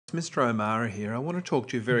Mr. O'Mara here. I want to talk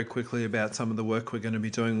to you very quickly about some of the work we're going to be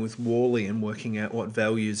doing with Wall-E and working out what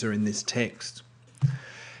values are in this text.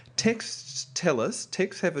 Texts tell us,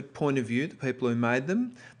 texts have a point of view, the people who made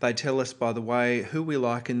them. They tell us, by the way, who we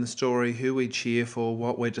like in the story, who we cheer for,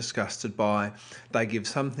 what we're disgusted by. They give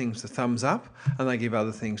some things the thumbs up and they give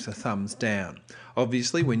other things the thumbs down.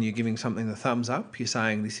 Obviously, when you're giving something the thumbs up, you're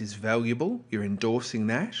saying this is valuable, you're endorsing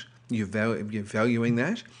that, you're valuing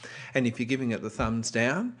that. And if you're giving it the thumbs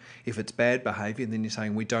down, if it's bad behaviour, then you're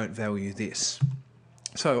saying we don't value this.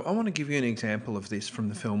 So I want to give you an example of this from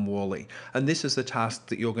the film Wall-E, and this is the task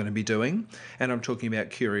that you're going to be doing, and I'm talking about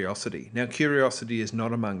curiosity. Now, curiosity is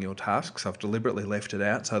not among your tasks. I've deliberately left it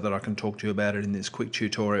out so that I can talk to you about it in this quick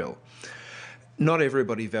tutorial. Not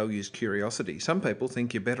everybody values curiosity. Some people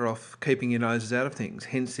think you're better off keeping your noses out of things,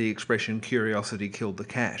 hence the expression curiosity killed the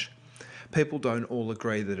cat. People don't all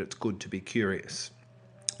agree that it's good to be curious.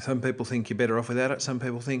 Some people think you're better off without it. Some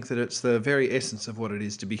people think that it's the very essence of what it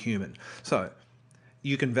is to be human. So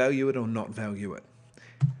you can value it or not value it.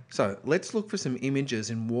 So let's look for some images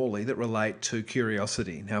in Wall-E that relate to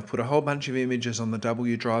curiosity. Now I've put a whole bunch of images on the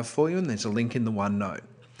W drive for you, and there's a link in the OneNote.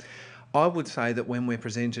 I would say that when we're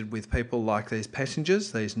presented with people like these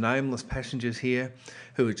passengers, these nameless passengers here,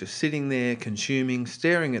 who are just sitting there consuming,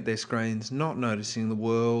 staring at their screens, not noticing the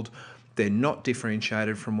world, they're not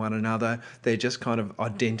differentiated from one another, they're just kind of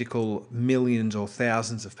identical millions or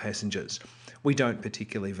thousands of passengers. We don't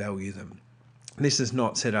particularly value them. This is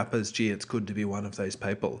not set up as, gee, it's good to be one of these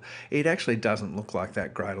people. It actually doesn't look like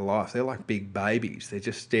that great a life. They're like big babies. They're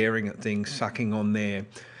just staring at things, sucking on their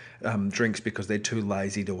drinks because they're too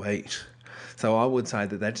lazy to eat. So I would say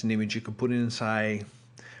that that's an image you could put in and say,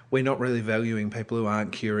 we're not really valuing people who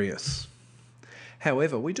aren't curious.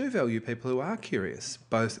 However, we do value people who are curious.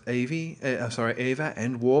 Both Eva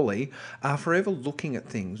and Wall-E are forever looking at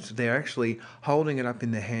things. They're actually holding it up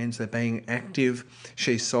in their hands. They're being active.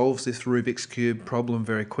 She solves this Rubik's Cube problem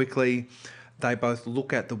very quickly. They both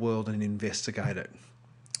look at the world and investigate it.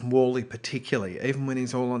 Wall-E particularly, even when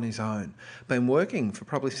he's all on his own, been working for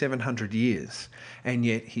probably 700 years, and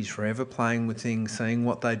yet he's forever playing with things, seeing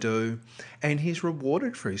what they do, and he's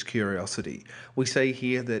rewarded for his curiosity. We see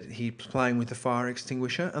here that he's playing with the fire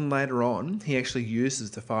extinguisher, and later on he actually uses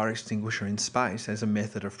the fire extinguisher in space as a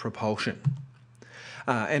method of propulsion.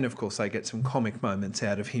 And of course they get some comic moments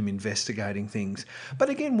out of him investigating things. But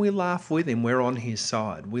again, we laugh with him, we're on his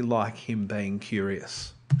side, we like him being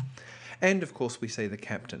curious. And of course we see the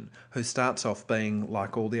captain, who starts off being,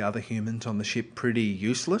 like all the other humans on the ship, pretty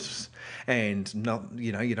useless and not,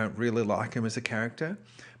 you don't really like him as a character.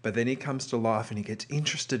 But then he comes to life and he gets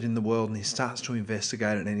interested in the world and he starts to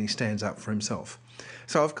investigate it and he stands up for himself.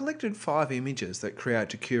 So I've collected 5 images that relate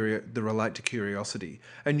to curiosity,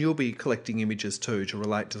 and you'll be collecting images too to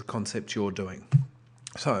relate to the concept you're doing.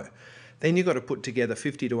 So then you've got to put together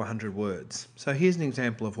 50 to 100 words. So here's an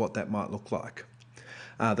example of what that might look like.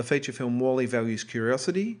 The feature film Wall-E values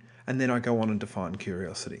curiosity, and then I go on and define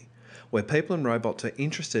curiosity, where people and robots are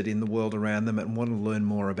interested in the world around them and want to learn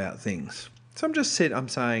more about things. So I'm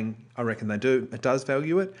saying I reckon it does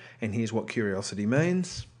value it, and here's what curiosity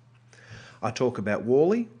means. I talk about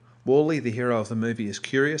Wall-E. Wall-E, the hero of the movie, is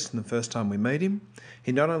curious from the first time we meet him.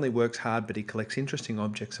 He not only works hard, but he collects interesting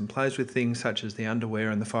objects and plays with things such as the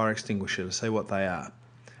underwear and the fire extinguisher to see what they are.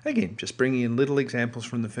 Again, just bringing in little examples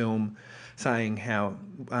from the film, saying how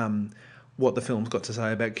what the film's got to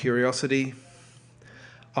say about curiosity.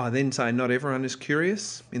 I then say not everyone is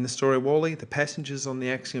curious. In the story Wall-E, the passengers on the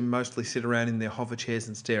Axiom mostly sit around in their hover chairs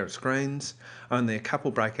and stare at screens. Only a couple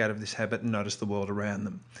break out of this habit and notice the world around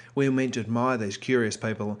them. We are meant to admire these curious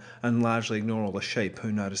people and largely ignore all the sheep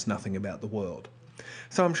who notice nothing about the world.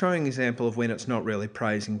 So I'm showing an example of when it's not really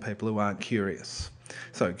praising people who aren't curious.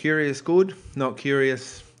 So curious, good. Not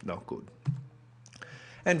curious, not good.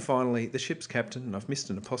 And finally, the ship's captain, and I've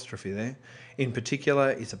missed an apostrophe there, in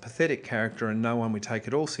particular is a pathetic character and no one would take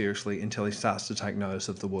it all seriously until he starts to take notice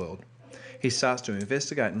of the world. He starts to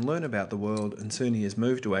investigate and learn about the world, and soon he is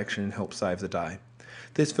moved to action and helps save the day.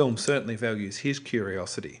 This film certainly values his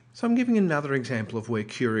curiosity. So I'm giving another example of where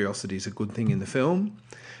curiosity is a good thing in the film,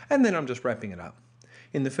 and then I'm just wrapping it up.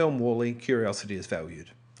 In the film Wall-E, curiosity is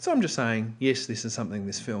valued. So I'm just saying, yes, this is something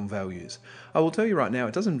this film values. I will tell you right now,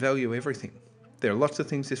 it doesn't value everything. There are lots of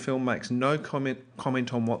things this film makes no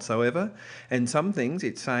comment on whatsoever, and some things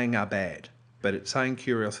it's saying are bad, but it's saying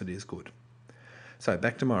curiosity is good. So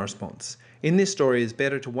back to my response. In this story, it's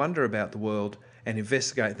better to wonder about the world and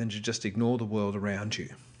investigate than to just ignore the world around you.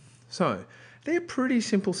 So they're pretty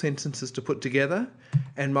simple sentences to put together,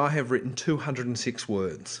 and I have written 206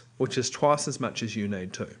 words, which is twice as much as you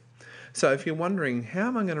need to. So if you're wondering, how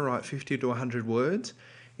am I going to write 50 to 100 words?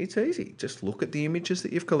 It's easy. Just look at the images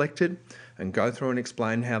that you've collected and go through and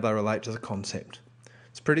explain how they relate to the concept.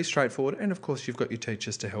 It's pretty straightforward, and of course you've got your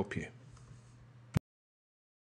teachers to help you.